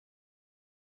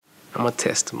I'm a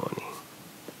testimony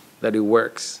that it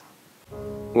works.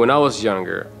 When I was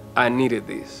younger, I needed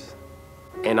this,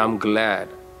 and I'm glad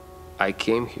I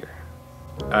came here.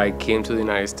 I came to the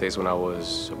United States when I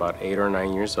was about 8 or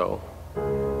 9 years old,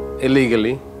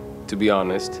 illegally, to be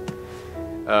honest.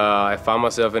 I found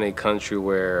myself in a country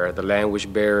where the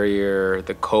language barrier,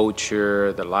 the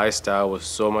culture, the lifestyle was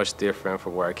so much different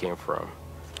from where I came from.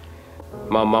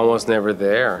 My mom was never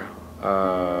there.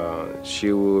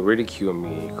 She would ridicule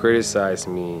me, criticize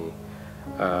me.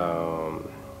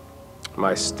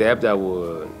 My stepdad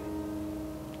would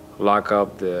lock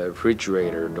up the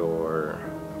refrigerator door,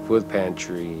 food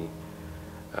pantry.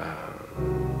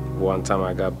 One time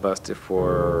I got busted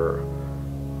for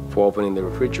opening the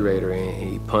refrigerator, and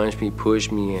he punched me,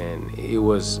 pushed me, and it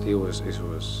was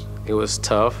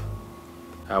tough.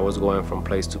 I was going from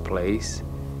place to place,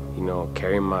 you know,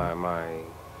 carrying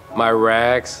my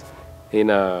rags in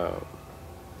a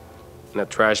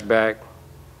trash bag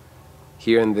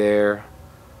here and there,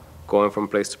 going from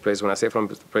place to place. When I say from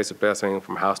place to place, I mean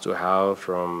from house to house,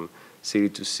 from city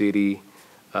to city,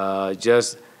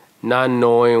 just not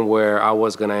knowing where I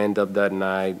was gonna end up that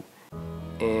night.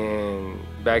 And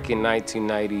back in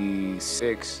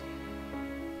 1996,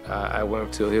 I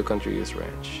went to Hill Country Youth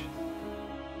Ranch.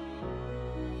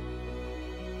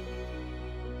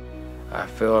 I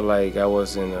felt like I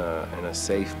was in a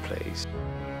safe place.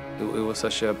 It was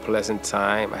such a pleasant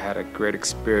time. I had a great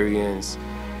experience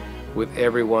with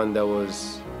everyone that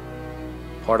was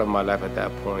part of my life at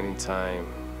that point in time.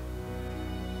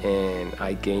 And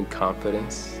I gained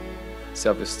confidence,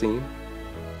 self-esteem,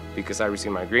 because I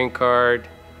received my green card.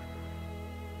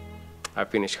 I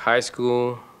finished high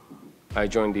school. I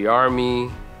joined the Army.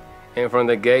 And from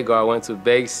the get-go, I went to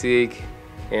basic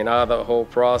and all the whole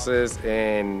process.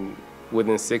 And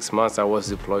within 6 months, I was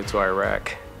deployed to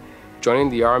Iraq. Joining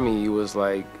the Army, it was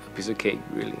like a piece of cake,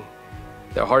 really.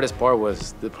 The hardest part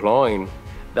was deploying.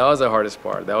 That was the hardest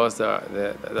part. That was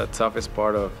the toughest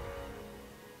part of,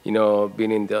 you know,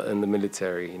 being in the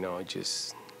military, you know,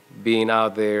 just being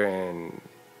out there and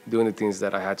doing the things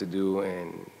that I had to do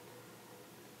and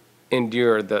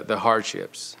endure the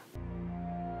hardships.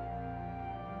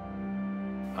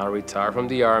 I retired from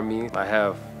the Army. I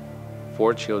have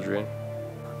 4 children,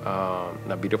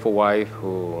 a beautiful wife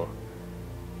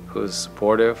who's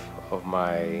supportive of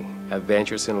my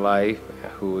adventures in life,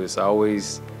 who is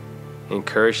always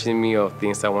encouraging me of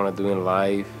things I want to do in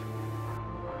life.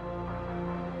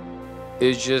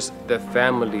 It's just the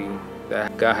family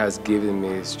that God has given me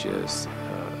is just,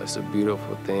 it's a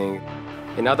beautiful thing.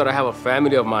 And now that I have a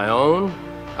family of my own,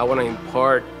 I want to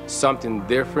impart something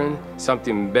different,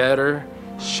 something better,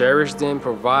 cherish them,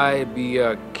 provide, be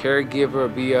a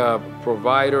caregiver, be a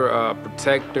provider, a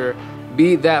protector,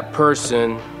 be that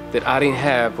person that I didn't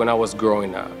have when I was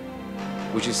growing up,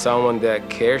 which is someone that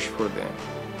cares for them,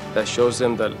 that shows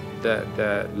them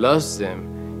that loves them.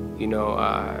 You know,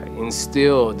 I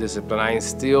instill discipline, I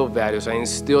instill values, I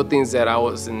instill things that I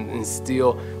was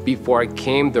instilled before I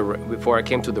came to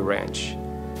the ranch.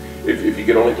 If you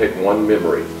could only take one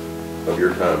memory of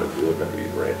your time at the Hill Country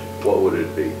Youth Ranch, what would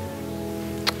it be?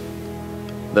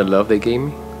 The love they gave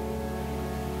me,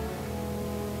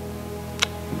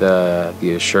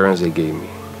 the assurance they gave me.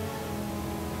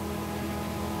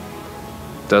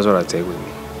 That's what I take with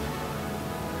me.